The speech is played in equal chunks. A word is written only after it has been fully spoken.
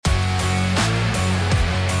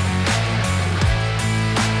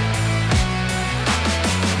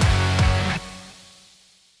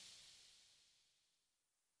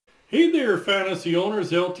Hey there, fantasy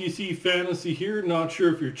owners. LTC Fantasy here. Not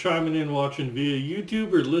sure if you're chiming in watching via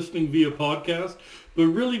YouTube or listening via podcast, but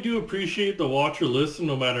really do appreciate the watch or listen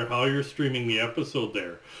no matter how you're streaming the episode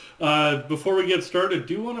there. Before we get started,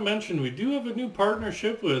 do want to mention we do have a new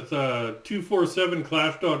partnership with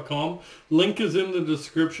 247clash.com. Link is in the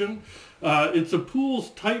description. It's a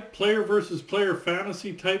pools type player versus player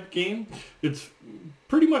fantasy type game. It's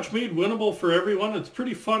pretty much made winnable for everyone. It's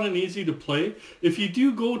pretty fun and easy to play. If you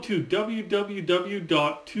do go to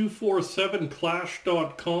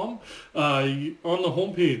www.247clash.com, on the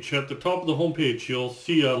homepage, at the top of the homepage, you'll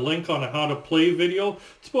see a link on a how to play video.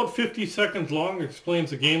 It's about 50 seconds long, explains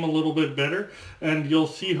the game a little bit better, and you'll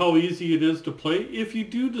see how easy it is to play. If you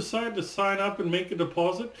do decide to sign up and make a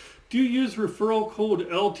deposit, do use referral code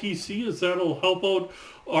LTC, as that'll help out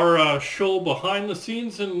our show behind the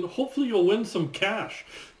scenes, and hopefully you'll win some cash.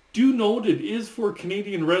 Do note it is for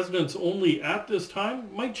Canadian residents only at this time.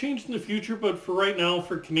 Might change in the future, but for right now,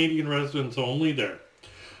 for Canadian residents only there.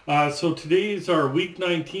 So today is our Week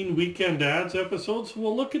 19 Weekend Ads episode. So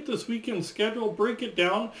we'll look at this weekend schedule, break it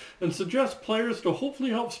down, and suggest players to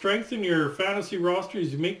hopefully help strengthen your fantasy roster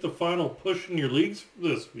as you make the final push in your leagues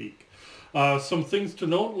this week. Some things to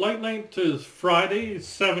note: Light Night is Friday,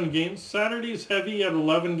 7 games. Saturday is heavy at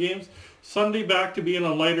 11 games. Sunday back to being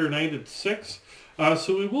a lighter night at 6.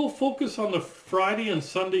 So we will focus on the Friday and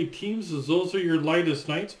Sunday teams, as those are your lightest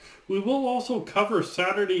nights. We will also cover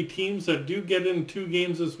Saturday teams that do get in 2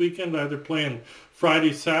 games this weekend, either playing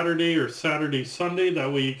Friday, Saturday or Saturday, Sunday.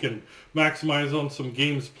 That way you can maximize on some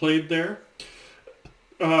games played there.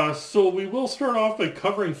 So we will start off by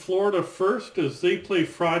covering Florida first, as they play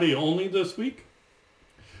Friday only this week.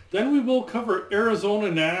 Then we will cover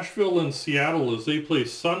Arizona, Nashville, and Seattle as they play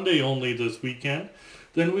Sunday only this weekend.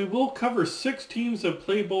 Then we will cover 6 teams that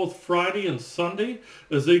play both Friday and Sunday,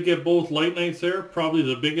 as they get both light nights there. Probably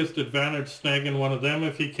the biggest advantage, snagging one of them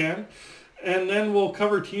if you can. And then we'll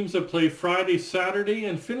cover teams that play Friday, Saturday,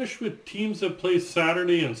 and finish with teams that play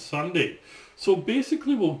Saturday and Sunday. So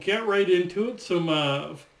basically we'll get right into it. Some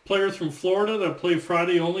players from Florida that play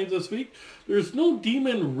Friday only this week. There's no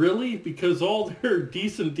demon really, because all their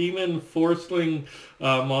decent demon, Forsling,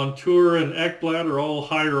 Montour, and Ekblad are all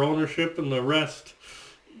higher ownership, and the rest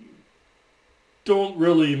don't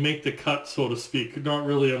really make the cut, so to speak. Not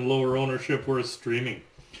really on lower ownership worth streaming.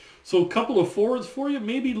 So a couple of forwards for you.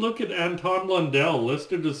 Maybe look at Anton Lundell,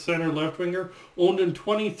 listed as center left winger, owned in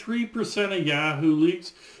 23% of Yahoo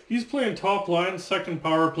leagues. He's playing top line, second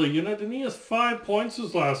power play unit, and he has 5 points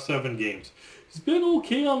his last 7 games. He's been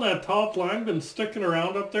okay on that top line, been sticking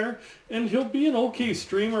around up there, and he'll be an okay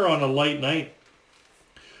streamer on a light night.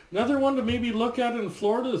 Another one to maybe look at in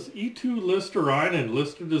Florida is Eetu Listerainen,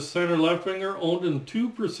 listed as center left winger, owned in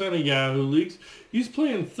 2% of Yahoo leagues. He's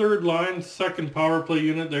playing third line, second power play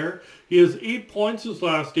unit there. He has 8 points his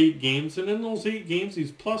last 8 games, and in those 8 games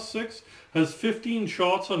he's +6, has 15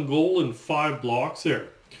 shots on goal and 5 blocks there.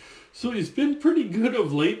 So he's been pretty good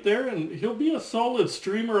of late there, and he'll be a solid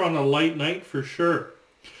streamer on a light night for sure.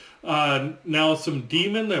 Now some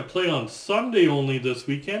demon that play on Sunday only this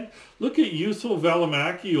weekend. Look at Juuso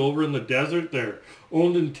Välimäki over in the desert there.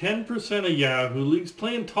 Owned in 10% of Yahoo leagues,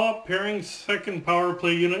 playing top pairing, second power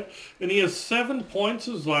play unit, and he has 7 points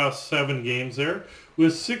his last 7 games there,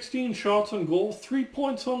 with 16 shots on goal, 3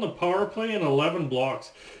 points on the power play, and 11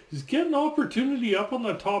 blocks. He's getting opportunity up on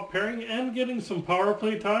the top pairing and getting some power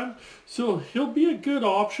play time, so he'll be a good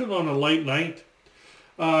option on a light night.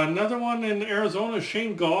 Another one in Arizona,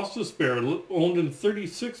 Shane Gostisbehere, owned in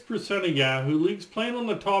 36% of Yahoo leagues, playing on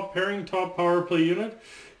the top pairing, top power play unit.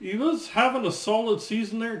 He was having a solid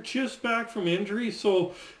season there, just back from injury,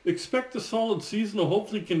 so expect the solid season to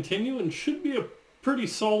hopefully continue, and should be a pretty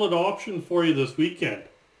solid option for you this weekend.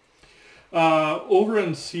 Over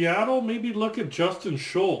in Seattle, maybe look at Justin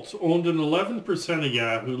Schultz, owned in 11% of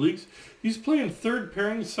Yahoo leagues. He's playing third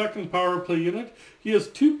pairing, second power play unit. He has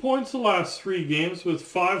 2 points the last 3 games with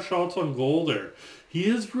 5 shots on goal there. He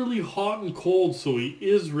is really hot and cold, so he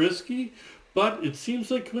is risky, but it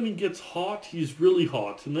seems like when he gets hot, he's really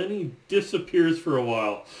hot, and then he disappears for a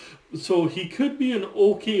while. So he could be an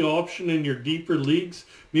okay option in your deeper leagues.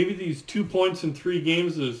 Maybe these 2 points in 3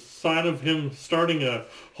 games is a sign of him starting a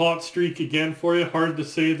hot streak again for you. Hard to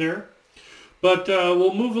say there. But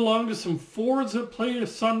we'll move along to some forwards that play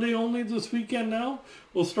Sunday only this weekend now.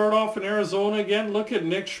 We'll start off in Arizona again. Look at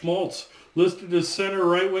Nick Schmaltz, listed as center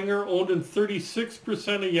right winger, owned in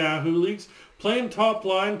 36% of Yahoo leagues, playing top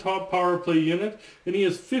line, top power play unit, and he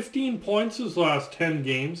has 15 points his last 10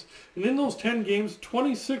 games. And in those 10 games,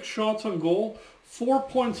 26 shots on goal, 4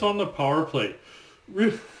 points on the power play.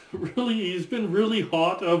 Really, he's been really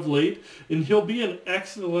hot of late, and he'll be an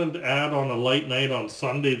excellent add on a light night on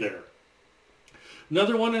Sunday there.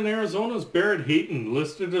 Another one in Arizona is Barrett Hayton,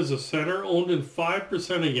 listed as a center, owned in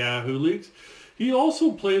 5% of Yahoo leagues. He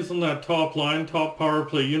also plays on that top line, top power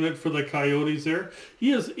play unit for the Coyotes there. He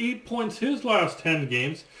has 8 points his last 10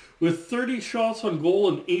 games, with 30 shots on goal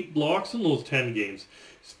and 8 blocks in those 10 games.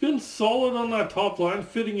 He's been solid on that top line,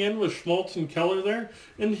 fitting in with Schmaltz and Keller there,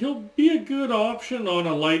 and he'll be a good option on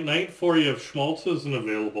a light night for you if Schmaltz isn't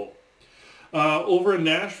available. Over in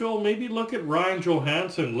Nashville, maybe look at Ryan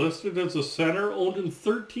Johansson, listed as a center, owned in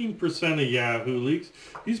 13% of Yahoo leagues.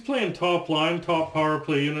 He's playing top line, top power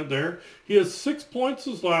play unit there. He has 6 points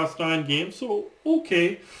his last 9 games, so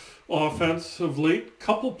okay offense of late.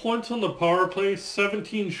 Couple points on the power play,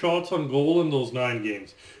 17 shots on goal in those 9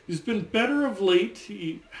 games. He's been better of late.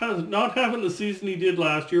 He has not having the season he did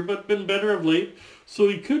last year, but been better of late. So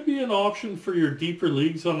he could be an option for your deeper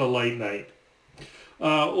leagues on a light night.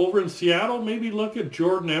 Over in Seattle, maybe look at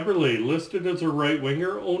Jordan Eberle, listed as a right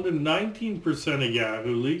winger, owned in 19% of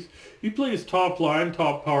Yahoo leagues. He plays top line,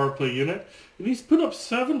 top power play unit, and he's put up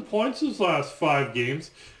 7 points his last 5 games,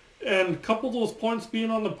 and a couple of those points being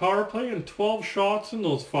on the power play and 12 shots in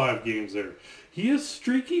those 5 games there. He is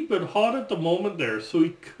streaky but hot at the moment there, so he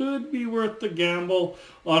could be worth the gamble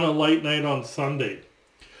on a light night on Sunday.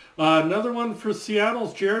 Another one for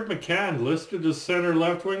Seattle's Jared McCann, listed as center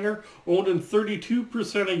left winger, owned in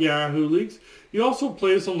 32% of Yahoo leagues. He also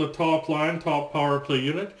plays on the top line, top power play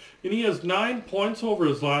unit, and he has 9 points over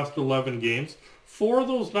his last 11 games. 4 of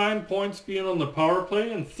those 9 points being on the power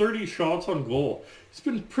play and 30 shots on goal. He's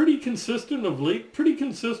been pretty consistent of late, pretty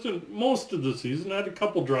consistent most of the season. Had a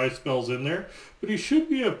couple dry spells in there, but he should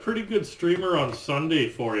be a pretty good streamer on Sunday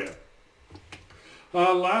for you.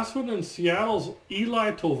 Last one in Seattle's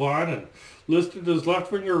Eli Tolvanen, listed as left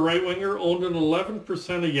winger, right winger, owned in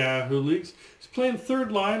 11% of Yahoo leagues. He's playing third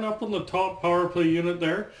line up on the top power play unit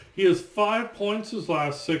there. He has 5 points his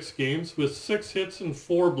last 6 games, with 6 hits and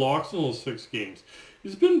 4 blocks in those 6 games.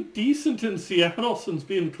 He's been decent in Seattle since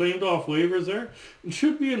being claimed off waivers there, and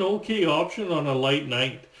should be an okay option on a light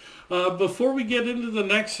night. Before we get into the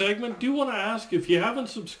next segment, do want to ask, if you haven't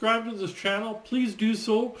subscribed to this channel, please do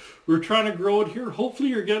so. We're trying to grow it here. Hopefully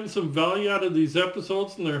you're getting some value out of these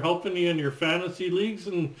episodes and they're helping you in your fantasy leagues.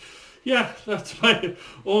 And yeah, that's my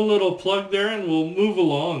own little plug there, and we'll move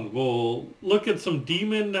along. We'll look at some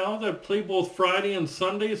D-men now that play both Friday and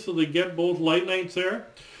Sunday, so they get both light nights there.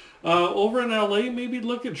 Over in LA, maybe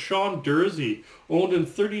look at Sean Durzi, owned in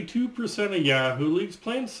 32% of Yahoo leagues,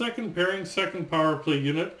 playing second pairing, second power play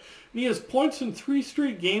unit. And he has points in 3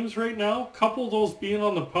 straight games right now, a couple of those being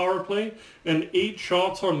on the power play, and 8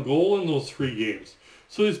 shots on goal in those 3 games.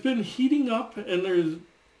 So he's been heating up, and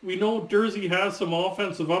we know Durzi has some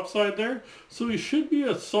offensive upside there, so he should be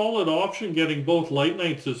a solid option getting both light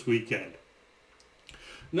nights this weekend.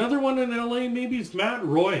 Another one in LA maybe is Matt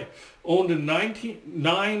Roy, owned in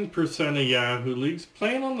 99% of Yahoo leagues,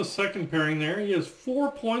 playing on the second pairing there. He has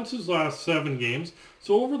 4 points his last 7 games,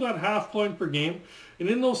 so over that half point per game. And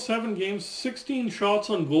in those 7 games, 16 shots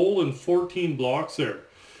on goal and 14 blocks there.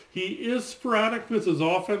 He is sporadic with his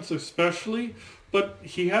offense especially, but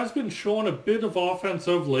he has been showing a bit of offense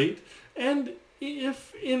of late. And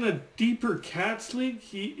if in a deeper Cats league,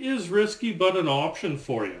 he is risky but an option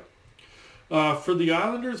for you. For the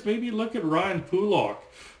Islanders, maybe look at Ryan Pulock,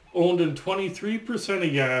 owned in 23%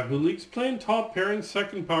 of Yahoo leagues, playing top pairing,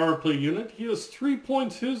 second power play unit. He has 3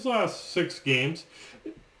 points his last 6 games.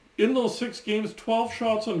 In those 6 games, 12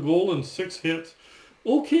 shots on goal and 6 hits.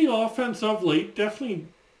 Okay offense of late, definitely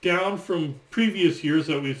down from previous years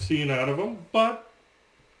that we've seen out of him, but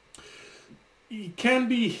he can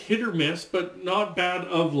be hit or miss, but not bad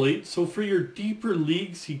of late. So for your deeper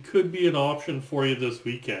leagues, he could be an option for you this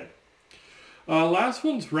weekend. Last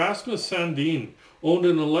one's Rasmus Sandin, owned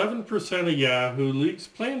in 11% of Yahoo leagues,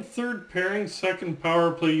 playing third pairing, second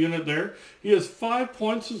power play unit there. He has 5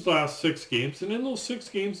 points his last 6 games, and in those 6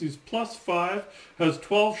 games, he's +5, has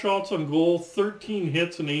 12 shots on goal, 13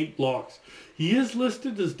 hits, and 8 blocks. He is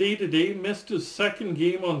listed as day-to-day, missed his second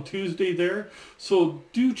game on Tuesday there, so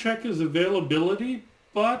do check his availability.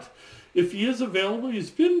 But if he is available,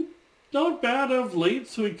 he's been not bad of late,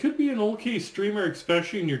 so he could be an okay streamer,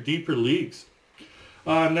 especially in your deeper leagues.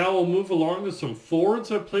 Now we'll move along to some forwards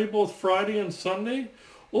that play both Friday and Sunday.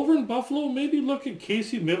 Over in Buffalo, maybe look at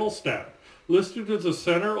Casey Middlestat, listed as a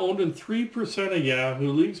center, owned in 3% of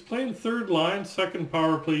Yahoo leagues, playing third line, second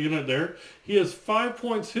power play unit there. He has 5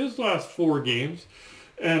 points his last 4 games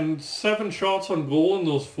and 7 shots on goal in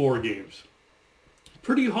those 4 games.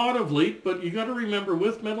 Pretty hot of late, but you got to remember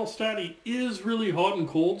with Metalstat, he is really hot and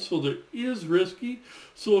cold, so that is risky.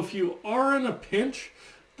 So if you are in a pinch,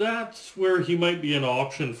 that's where he might be an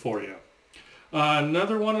option for you.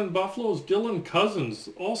 Another one in Buffalo is Dylan Cousins,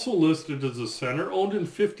 also listed as a center, owned in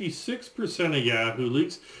 56% of Yahoo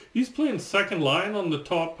leagues. He's playing second line on the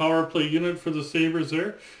top power play unit for the Sabres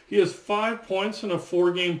there. He has 5 points in a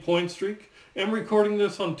 4-game point streak. I'm recording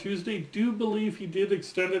this on Tuesday. Do believe he did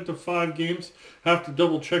extend it to 5 games. Have to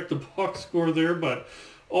double check the box score there, but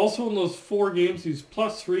also in those 4 games, he's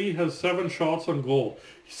 +3, has 7 shots on goal.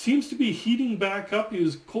 He seems to be heating back up. He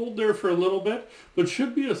was cold there for a little bit, but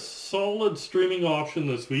should be a solid streaming option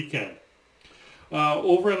this weekend.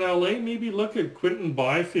 Over in LA, maybe look at Quinton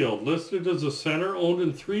Byfield, listed as a center, owned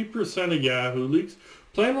in 3% of Yahoo leagues,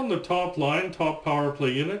 playing on the top line, top power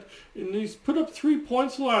play unit, and he's put up 3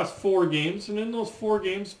 points the last 4 games, and in those 4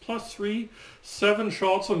 games, +3, 7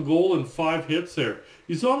 shots on goal and 5 hits there.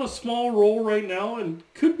 He's on a small roll right now and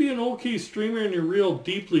could be an okay streamer in your real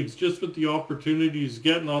deep leagues just with the opportunities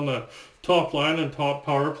getting on the top line and top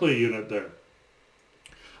power play unit there.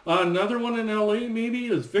 Another one in LA maybe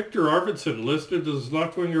is Victor Arvidsson, listed as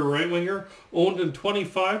left winger, right winger, owned in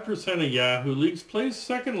 25% of Yahoo leagues, plays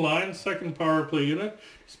second line, second power play unit.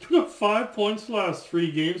 He's put up 5 points the last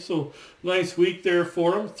 3 games, so nice week there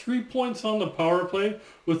for him. 3 points on the power play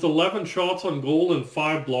with 11 shots on goal and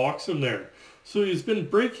 5 blocks in there. So he's been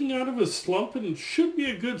breaking out of his slump and should be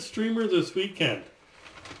a good streamer this weekend.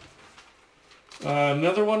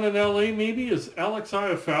 Another one in LA maybe is Alex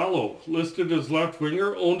Iafallo, listed as left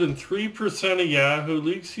winger, owned in 3% of Yahoo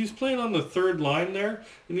leagues. He's playing on the third line there,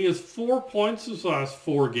 and he has 4 points his last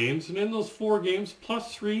 4 games. And in those 4 games,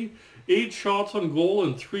 +3, 8 shots on goal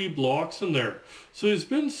and 3 blocks in there. So he's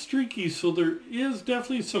been streaky, so there is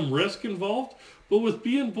definitely some risk involved. But with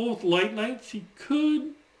being both light nights, he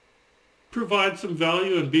could provide some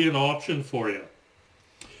value and be an option for you.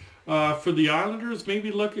 For the Islanders, maybe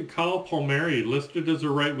look at Kyle Palmieri, listed as a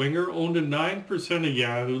right winger, owned in 9% of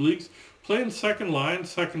Yahoo leagues, playing second line,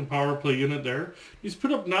 second power play unit there. He's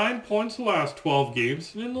put up 9 points the last 12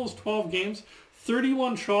 games, and in those 12 games,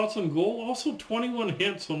 31 shots on goal, also 21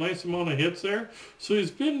 hits, so nice amount of hits there. So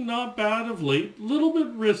he's been not bad of late, a little bit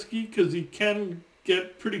risky because he can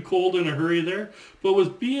get pretty cold in a hurry there, but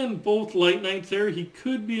with being both light nights there, he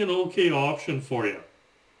could be an okay option for you.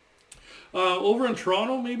 Over in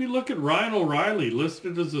Toronto, maybe look at Ryan O'Reilly,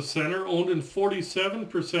 listed as a center, owned in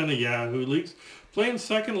 47% of Yahoo leagues, playing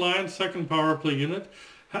second line, second power play unit.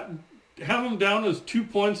 Have him down as 2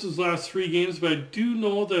 points his last 3 games, but I do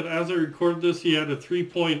know that as I record this, he had a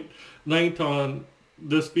 3-point night on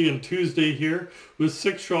this being Tuesday here with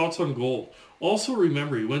 6 shots on goal. Also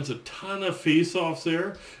remember, he wins a ton of face-offs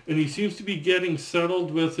there, and he seems to be getting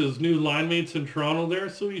settled with his new line mates in Toronto there,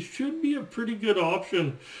 so he should be a pretty good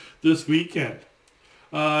option this weekend.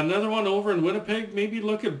 Another one over in Winnipeg, maybe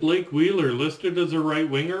look at Blake Wheeler, listed as a right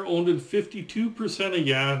winger, owned in 52% of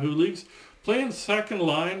Yahoo leagues, playing second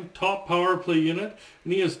line, top power play unit,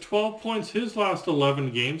 and he has 12 points his last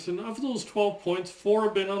 11 games, and of those 12 points, 4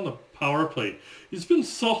 have been on the power play. He's been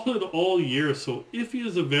solid all year, so if he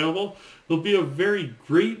is available, he'll be a very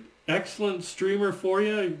great, excellent streamer for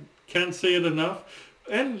you. I can't say it enough.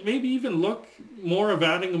 And maybe even look more of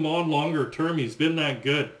adding him on longer term. He's been that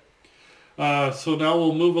good. So now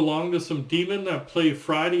we'll move along to some D-men that play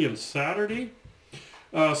Friday and Saturday.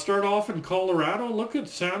 Start off in Colorado. Look at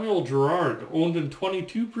Samuel Girard, owned in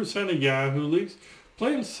 22% of Yahoo leagues,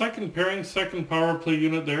 playing second pairing, second power play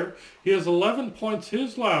unit there. He has 11 points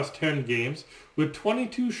his last 10 games with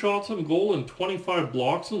 22 shots on goal and 25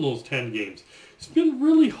 blocks in those 10 games. It's been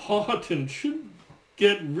really hot and should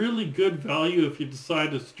get really good value if you decide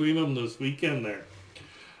to stream him this weekend there.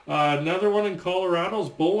 Another one in Colorado is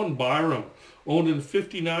Bowen Byram, owned in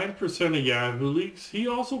 59% of Yahoo leagues. He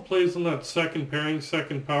also plays in that second pairing,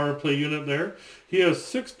 second power play unit there. He has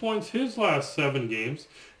 6 points his last 7 games.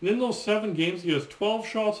 And in those 7 games, he has 12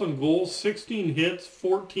 shots on goal, 16 hits,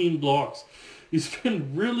 14 blocks. He's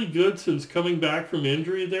been really good since coming back from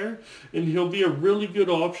injury there. And he'll be a really good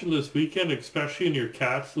option this weekend, especially in your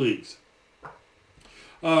Cats leagues.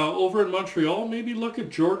 Over in Montreal, maybe look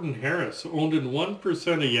at Jordan Harris, owned in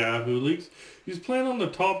 1% of Yahoo leagues. He's playing on the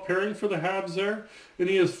top pairing for the Habs there, and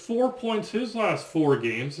he has 4 points his last 4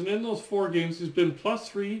 games. And in those 4 games, he's been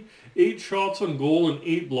 +3, 8 shots on goal, and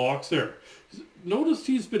 8 blocks there. Notice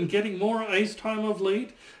he's been getting more ice time of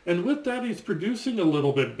late, and with that, he's producing a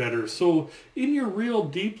little bit better. So in your real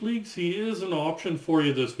deep leagues, he is an option for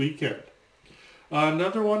you this weekend.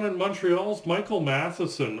 Another one in Montreal's Michael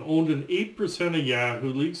Matheson, owned in 8% of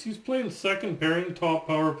Yahoo leagues. He's playing second pairing, top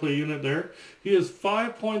power play unit there. He has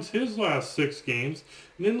 5 points his last 6 games.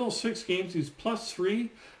 And in those 6 games, he's +3,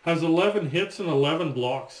 has 11 hits and 11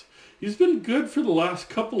 blocks. He's been good for the last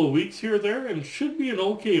couple of weeks here there and should be an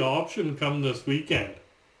okay option come this weekend.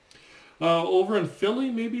 Over in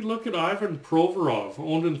Philly, maybe look at Ivan Provorov,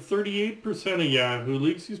 owned in 38% of Yahoo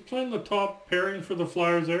leagues. He's playing the top pairing for the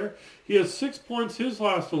Flyers there. He has 6 points his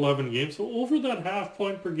last 11 games, so over that half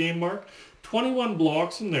point per game mark, 21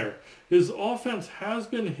 blocks in there. His offense has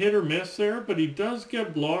been hit or miss there, but he does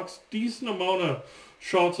get blocks, decent amount of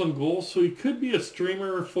shots on goal, so he could be a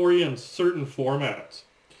streamer for you in certain formats.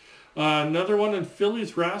 Another one in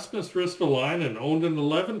Philly's Rasmus Ristolainen, owned in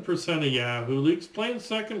 11% of Yahoo leagues, playing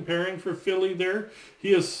second pairing for Philly there.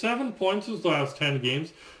 He has 7 points his last 10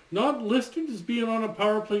 games. Not listed as being on a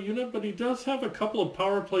power play unit, but he does have a couple of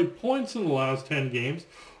power play points in the last 10 games.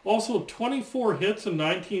 Also 24 hits and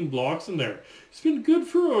 19 blocks in there. He's been good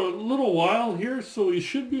for a little while here, so he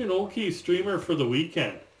should be an okay streamer for the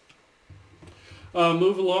weekend.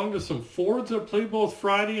 Move along to some forwards that play both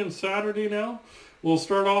Friday and Saturday now. We'll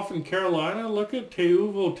start off in Carolina. Look at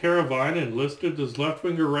Teuvo Teravainen, listed as left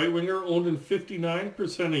winger, right winger, owned in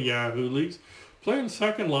 59% of Yahoo leagues. Playing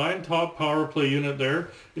second line, top power play unit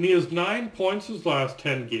there. And he has 9 points his last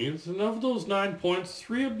 10 games. And of those 9 points,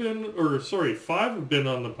 5 have been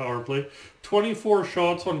on the power play. 24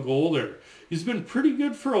 shots on goal there. He's been pretty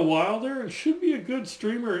good for a while there and should be a good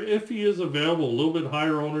streamer if he is available. A little bit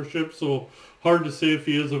higher ownership, so hard to say if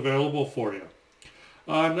he is available for you.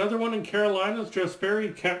 Another one in Carolina is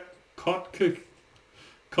Jesperi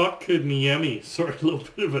Kotkaniemi. Sorry, a little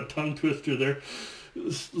bit of a tongue twister there.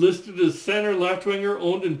 Listed as center left winger,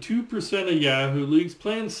 owned in 2% of Yahoo leagues,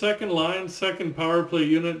 playing second line, second power play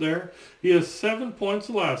unit there. He has 7 points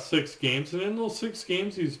the last 6 games, and in those 6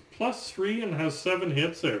 games he's +3 and has 7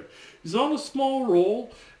 hits there. He's on a small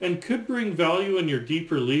role and could bring value in your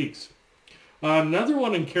deeper leagues. Another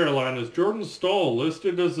one in Carolina is Jordan Staal,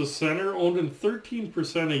 listed as a center, owned in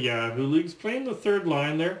 13% of Yahoo leagues, playing the third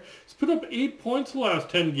line there. He's put up 8 points the last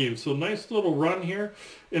 10 games, so nice little run here.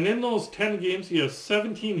 And in those 10 games, he has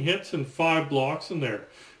 17 hits and 5 blocks in there.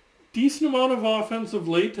 Decent amount of offensive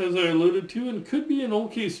late, as I alluded to, and could be an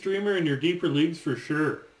okay streamer in your deeper leagues for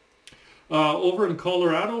sure. Over in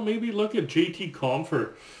Colorado, maybe look at JT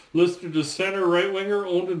Compher. Listed as center right winger,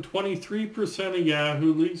 owned in 23% of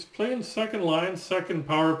Yahoo leagues, playing second line, second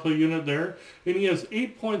power play unit there, and he has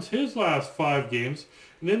 8 points his last 5 games,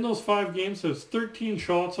 and in those 5 games has 13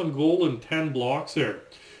 shots on goal and 10 blocks there.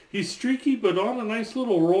 He's streaky but on a nice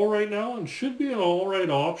little roll right now and should be an alright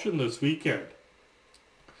option this weekend.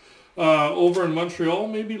 Over in Montreal,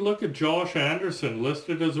 maybe look at Josh Anderson,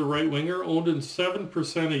 listed as a right winger, owned in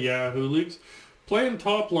 7% of Yahoo leagues. Playing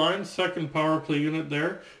top line, second power play unit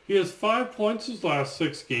there. He has 5 points his last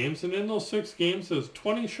 6 games, and in those 6 games has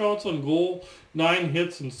 20 shots on goal, 9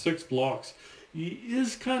 hits, and 6 blocks. He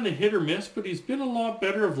is kind of hit or miss, but he's been a lot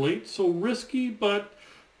better of late, so risky, but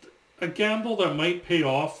a gamble that might pay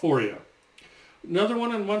off for you. Another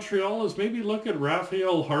one in Montreal is maybe look at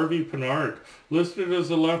Raphael Harvey-Pinard, listed as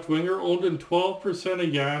a left winger, owned in 12%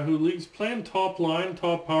 of Yahoo leagues, playing top line,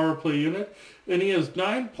 top power play unit, and he has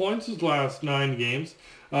 9 points his last 9 games,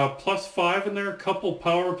 +5 in there, couple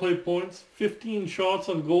power play points, 15 shots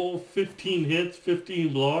on goal, 15 hits,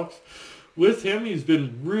 15 blocks. With him, he's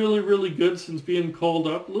been really, really good since being called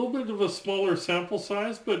up. A little bit of a smaller sample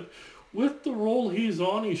size, but with the role he's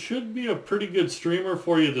on, he should be a pretty good streamer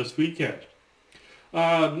for you this weekend.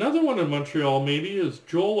 Another one in Montreal maybe is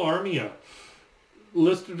Joel Armia,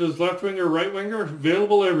 listed as left winger, right winger,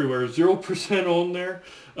 available everywhere, 0% owned there.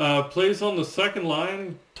 Plays on the second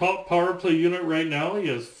line, top power play unit right now. He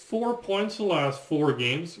has 4 points the last 4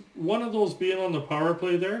 games, one of those being on the power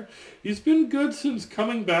play there. He's been good since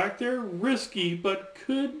coming back there, risky, but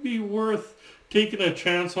could be worth taking a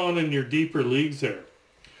chance on in your deeper leagues there.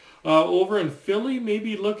 Over in Philly,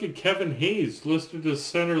 maybe look at Kevin Hayes, listed as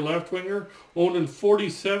center left winger, owned in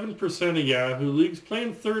 47% of Yahoo leagues,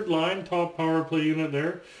 playing third line, top power play unit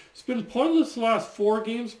there. It's been pointless the last 4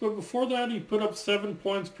 games, but before that he put up 7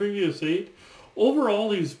 points previous 8.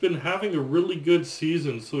 Overall, he's been having a really good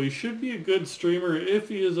season, so he should be a good streamer if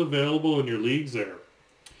he is available in your leagues there.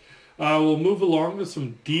 We'll move along to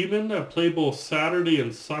some D-men that play both Saturday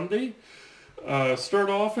and Sunday. Start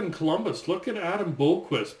off in Columbus. Look at Adam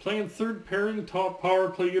Boqvist, playing third pairing, top power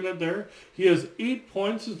play unit there. He has 8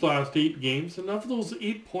 points his last 8 games, and of those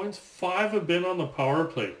 8 points, 5 have been on the power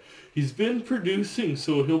play. He's been producing,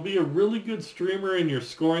 so he'll be a really good streamer in your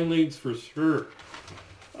scoring leagues for sure.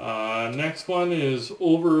 Next one is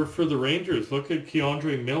over for the Rangers. Look at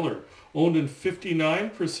Keandre Miller, owned in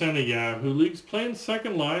 59% of Yahoo leagues, playing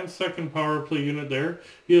second line, second power play unit there.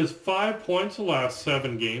 He has 5 points the last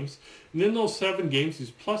 7 games. And in those 7 games,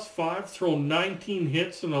 he's +5, thrown 19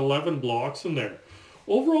 hits and 11 blocks in there.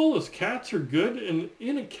 Overall, his Cats are good, and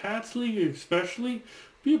in a Cats league especially,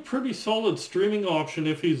 be a pretty solid streaming option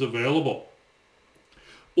if he's available.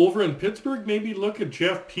 Over in Pittsburgh, maybe look at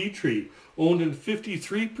Jeff Petrie, owned in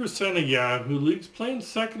 53% of Yahoo leagues, playing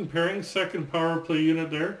second pairing, second power play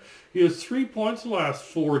unit there. He has 3 points the last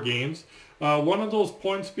 4 games, one of those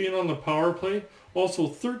points being on the power play. Also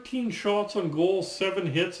 13 shots on goal, 7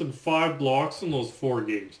 hits, and 5 blocks in those 4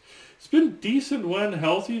 games. He's been decent when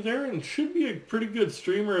healthy there and should be a pretty good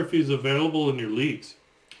streamer if he's available in your leagues.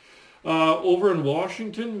 Over in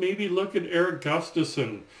Washington, maybe look at Eric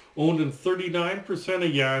Gustafson, owned in 39%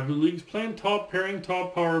 of Yahoo leagues, playing top pairing,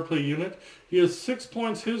 top power play unit. He has 6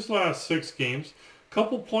 points his last 6 games.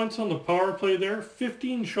 Couple points on the power play there,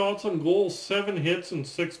 15 shots on goal, 7 hits, and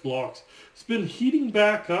 6 blocks. It's been heating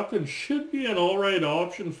back up and should be an alright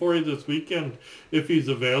option for you this weekend if he's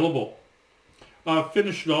available.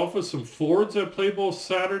 Finish it off with some forwards that play both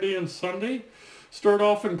Saturday and Sunday. Start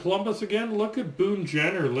off in Columbus again. Look at Boone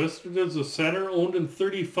Jenner, listed as a center, owned in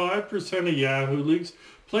 35% of Yahoo leagues,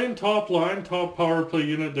 playing top line, top power play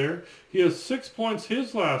unit there. He has 6 points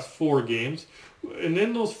his last 4 games, and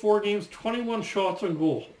in those 4 games, 21 shots on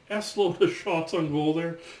goal. S-load of shots on goal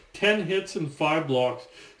there, 10 hits and 5 blocks.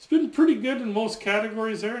 It's been pretty good in most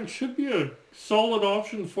categories there and should be a solid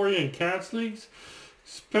option for you in Cats leagues,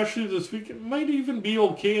 especially this weekend. Might even be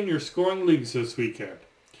okay in your scoring leagues this weekend.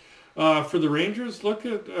 For the Rangers, look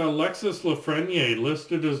at Alexis Lafreniere,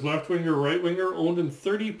 listed as left winger, right winger, owned in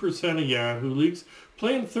 30% of Yahoo leagues,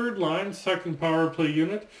 playing third line, second power play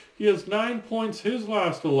unit. He has 9 points his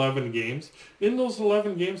last 11 games. In those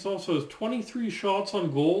 11 games, also has 23 shots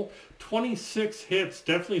on goal, 26 hits,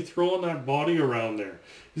 definitely throwing that body around there.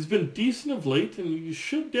 He's been decent of late, and you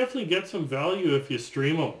should definitely get some value if you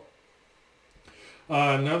stream him.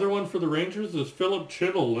 Another one for the Rangers is Philip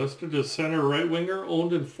Chittle, listed as center right winger,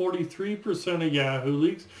 owned in 43% of Yahoo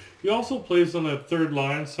leagues. He also plays on that third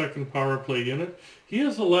line, second power play unit. He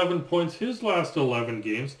has 11 points his last 11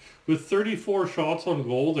 games with 34 shots on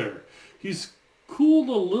goal there. He's cooled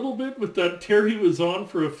a little bit with that tear he was on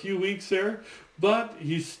for a few weeks there, but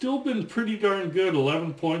he's still been pretty darn good,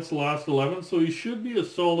 11 points the last 11, so he should be a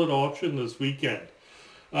solid option this weekend.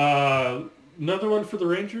 Another one for the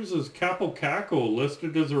Rangers is Kaapo Kakko,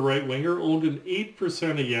 listed as a right winger, owned in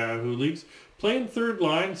 8% of Yahoo leagues, playing third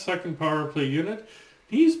line, second power play unit.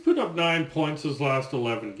 He's put up 9 points his last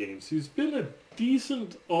 11 games. He's been a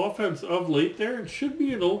decent offense of late there and should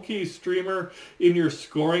be an okay streamer in your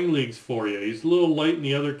scoring leagues for you. He's a little light in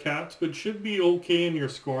the other Cats, but should be okay in your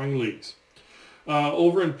scoring leagues.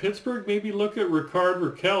 Over in Pittsburgh, maybe look at Rickard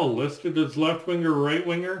Rakell, listed as left winger, right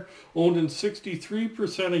winger, owned in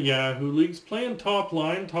 63% of Yahoo leagues, playing top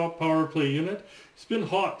line, top power play unit. He's been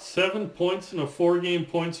hot, 7 points in a 4-game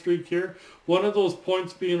point streak here. One of those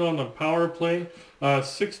points being on the power play,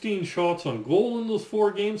 16 shots on goal in those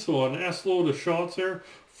 4 games, so an S-load of shots there,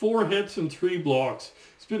 4 hits and 3 blocks.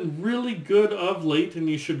 He's been really good of late, and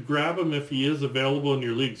you should grab him if he is available in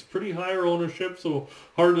your leagues. Pretty higher ownership, so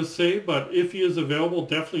hard to say, but if he is available,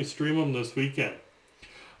 definitely stream him this weekend.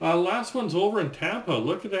 Last one's over in Tampa.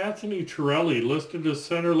 Look at Anthony Cirelli, listed as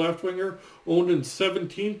center left winger, owned in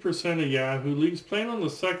 17% of Yahoo leagues, playing on the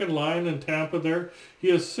second line in Tampa there. He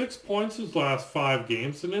has 6 points his last 5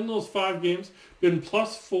 games, and in those 5 games, been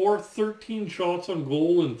 +4, 13 shots on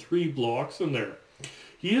goal, and 3 blocks in there.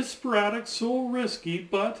 He is sporadic, so risky,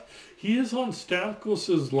 but he is on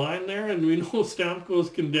Stamkos' line there, and we know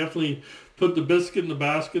Stamkos can definitely put the biscuit in the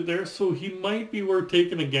basket there, so he might be worth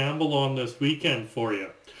taking a gamble on this weekend for you.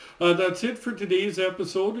 That's it for today's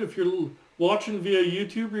episode. If you're watching via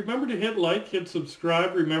YouTube, remember to hit like, hit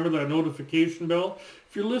subscribe, remember that notification bell.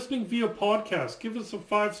 If you're listening via podcast, give us a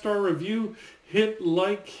 5-star review, hit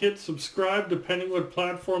like, hit subscribe, depending what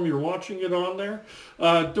platform you're watching it on there.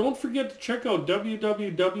 Don't forget to check out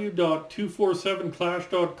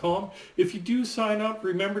www.247clash.com. If you do sign up,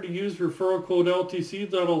 remember to use referral code LTC.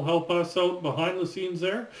 That'll help us out behind the scenes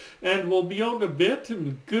there. And we'll be out in a bit.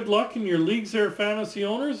 And good luck in your leagues there, fantasy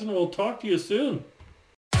owners, and we'll talk to you soon.